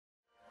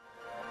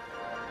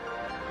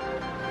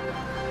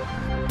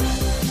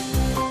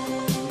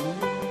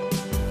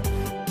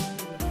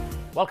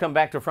Welcome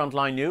back to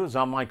Frontline News.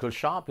 I'm Michael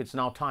Sharp. It's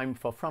now time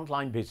for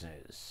Frontline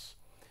Business.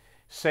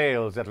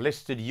 Sales at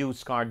listed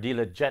used car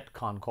dealer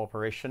Jnn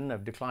Corporation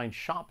have declined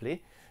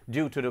sharply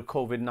due to the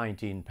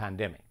COVID-19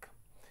 pandemic.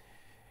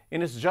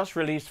 In its just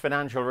released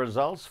financial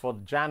results for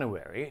the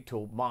January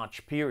to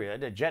March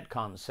period,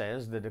 Jnn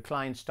says the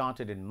decline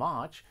started in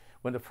March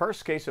when the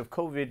first case of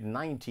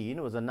COVID-19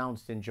 was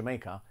announced in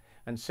Jamaica,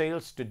 and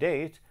sales to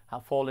date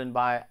have fallen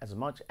by as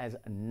much as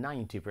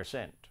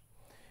 90%.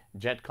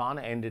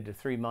 Jnn ended the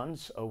 3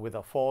 months with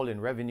a fall in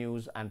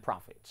revenues and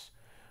profits.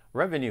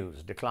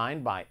 Revenues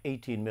declined by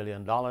 $18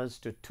 million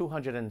to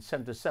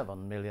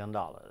 $277 million.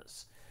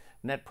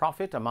 Net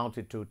profit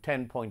amounted to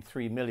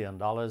 $10.3 million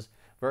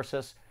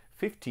versus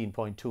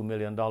 $15.2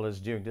 million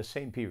during the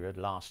same period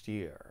last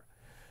year.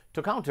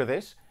 To counter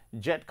this,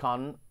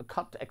 Jnn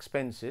cut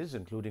expenses,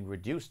 including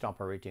reduced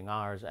operating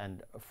hours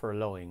and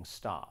furloughing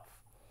staff.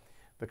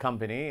 The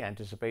company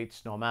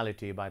anticipates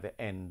normality by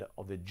the end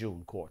of the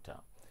June quarter.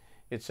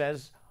 It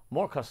says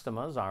more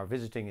customers are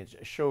visiting its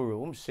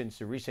showrooms since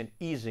the recent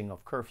easing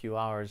of curfew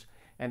hours,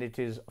 and it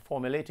is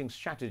formulating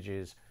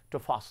strategies to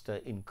foster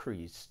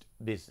increased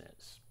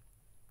business.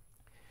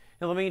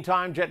 In the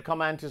meantime,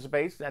 Jnn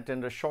anticipates that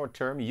in the short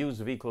term,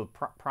 used vehicle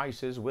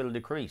prices will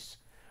decrease.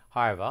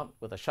 However,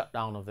 with a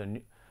shutdown of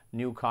the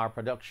new car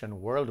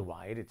production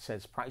worldwide, it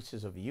says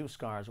prices of used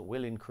cars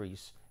will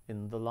increase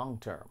in the long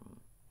term.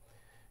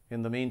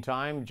 In the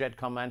meantime,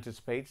 Jnn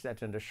anticipates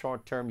that in the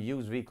short term,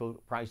 used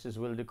vehicle prices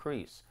will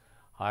decrease.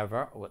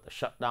 However, with the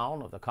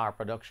shutdown of the car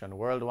production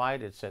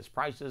worldwide, it says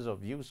prices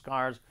of used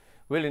cars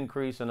will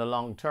increase in the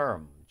long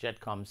term.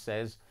 Jnn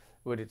says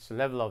with its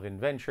level of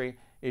inventory,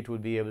 it will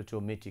be able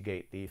to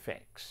mitigate the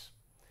effects.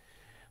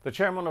 The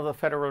chairman of the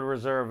Federal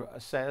Reserve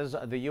says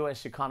the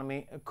U.S.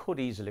 economy could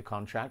easily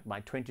contract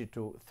by 20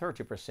 to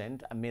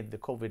 30% amid the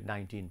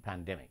COVID-19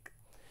 pandemic.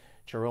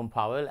 Jerome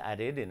Powell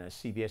added in a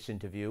CBS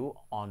interview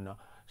on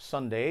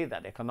Sunday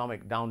that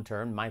economic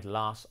downturn might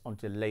last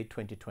until late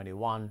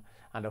 2021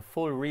 and a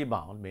full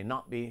rebound may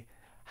not be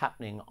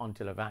happening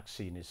until a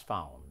vaccine is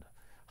found.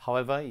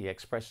 However, he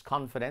expressed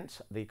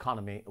confidence the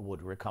economy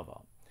would recover.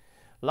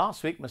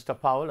 Last week, Mr.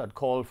 Powell had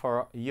called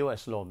for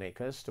U.S.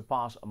 lawmakers to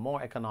pass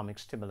more economic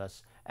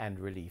stimulus and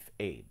relief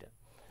aid.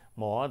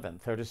 More than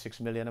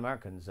 36 million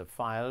Americans have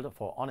filed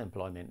for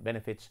unemployment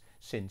benefits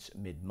since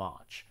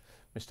mid-March.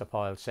 Mr.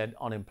 Powell said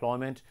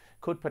unemployment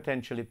could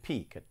potentially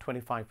peak at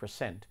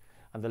 25%,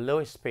 and the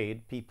lowest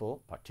paid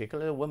people,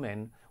 particularly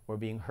women, were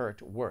being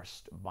hurt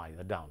worst by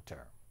the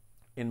downturn.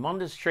 In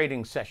Monday's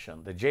trading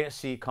session, the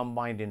JSE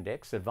Combined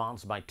Index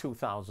advanced by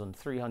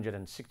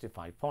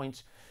 2,365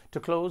 points to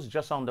close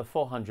just under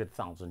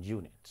 400,000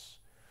 units.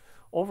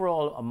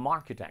 Overall,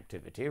 market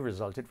activity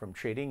resulted from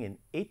trading in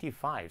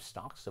 85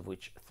 stocks, of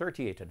which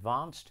 38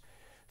 advanced,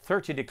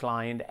 30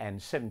 declined,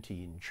 and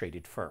 17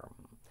 traded firm.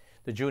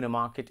 The junior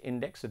market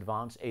index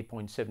advanced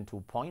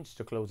 8.72 points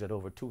to close at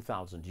over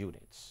 2,000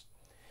 units.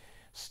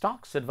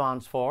 Stocks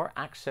advanced for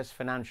Access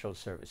Financial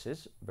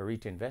Services,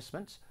 Berita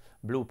Investments,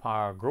 Blue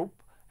Power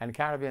Group, and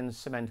Caribbean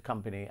Cement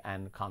Company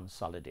and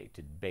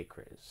Consolidated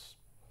Bakeries.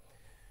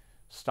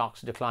 Stocks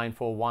declined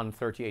for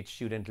 138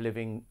 Student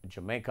Living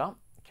Jamaica,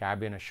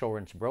 Caribbean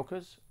Assurance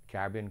Brokers,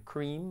 Caribbean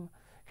Cream,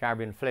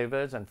 Caribbean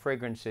Flavors and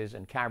Fragrances,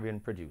 and Caribbean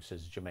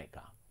Producers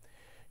Jamaica.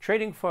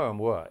 Trading firm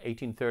were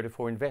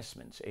 1834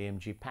 Investments,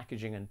 AMG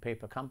Packaging and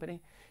Paper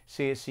Company,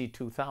 CAC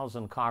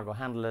 2000 Cargo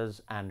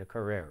Handlers, and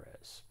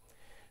Carreras.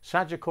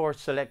 Sagicor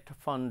Select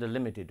Fund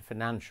Limited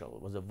Financial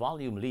was a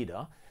volume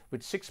leader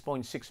with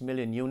 6.6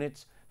 million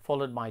units,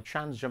 followed by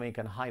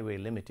Trans-Jamaican Highway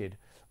Limited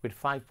with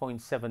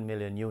 5.7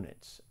 million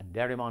units, and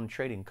Derrimon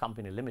Trading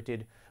Company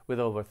Limited with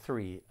over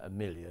 3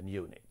 million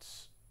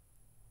units.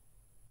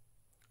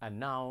 And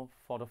now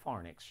for the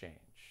foreign exchange.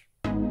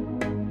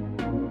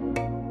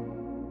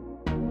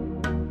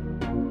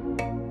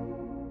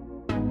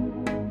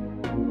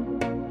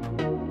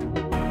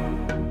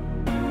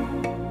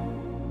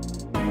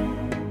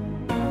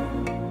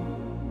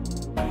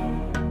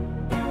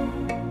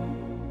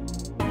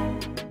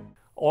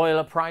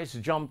 Oil price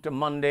jumped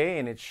Monday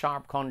in its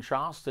sharp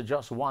contrast to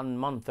just 1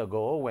 month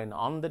ago when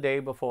on the day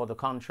before the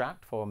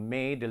contract for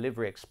May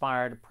delivery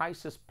expired,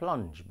 prices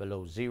plunged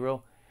below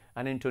zero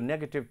and into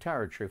negative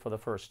territory for the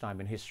first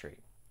time in history.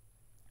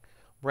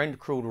 Brent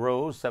crude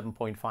rose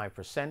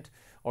 7.5%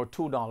 or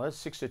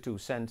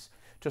 $2.62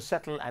 to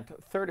settle at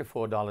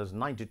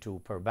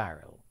 $34.92 per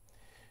barrel.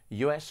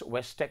 U.S.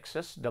 West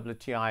Texas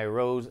WTI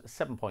rose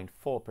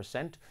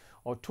 7.4%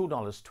 or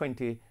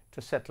 $2.20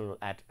 to settle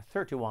at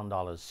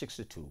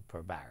 $31.62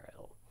 per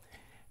barrel.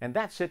 And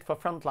that's it for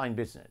Frontline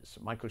Business.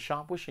 Michael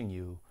Sharp wishing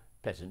you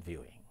pleasant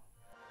viewing.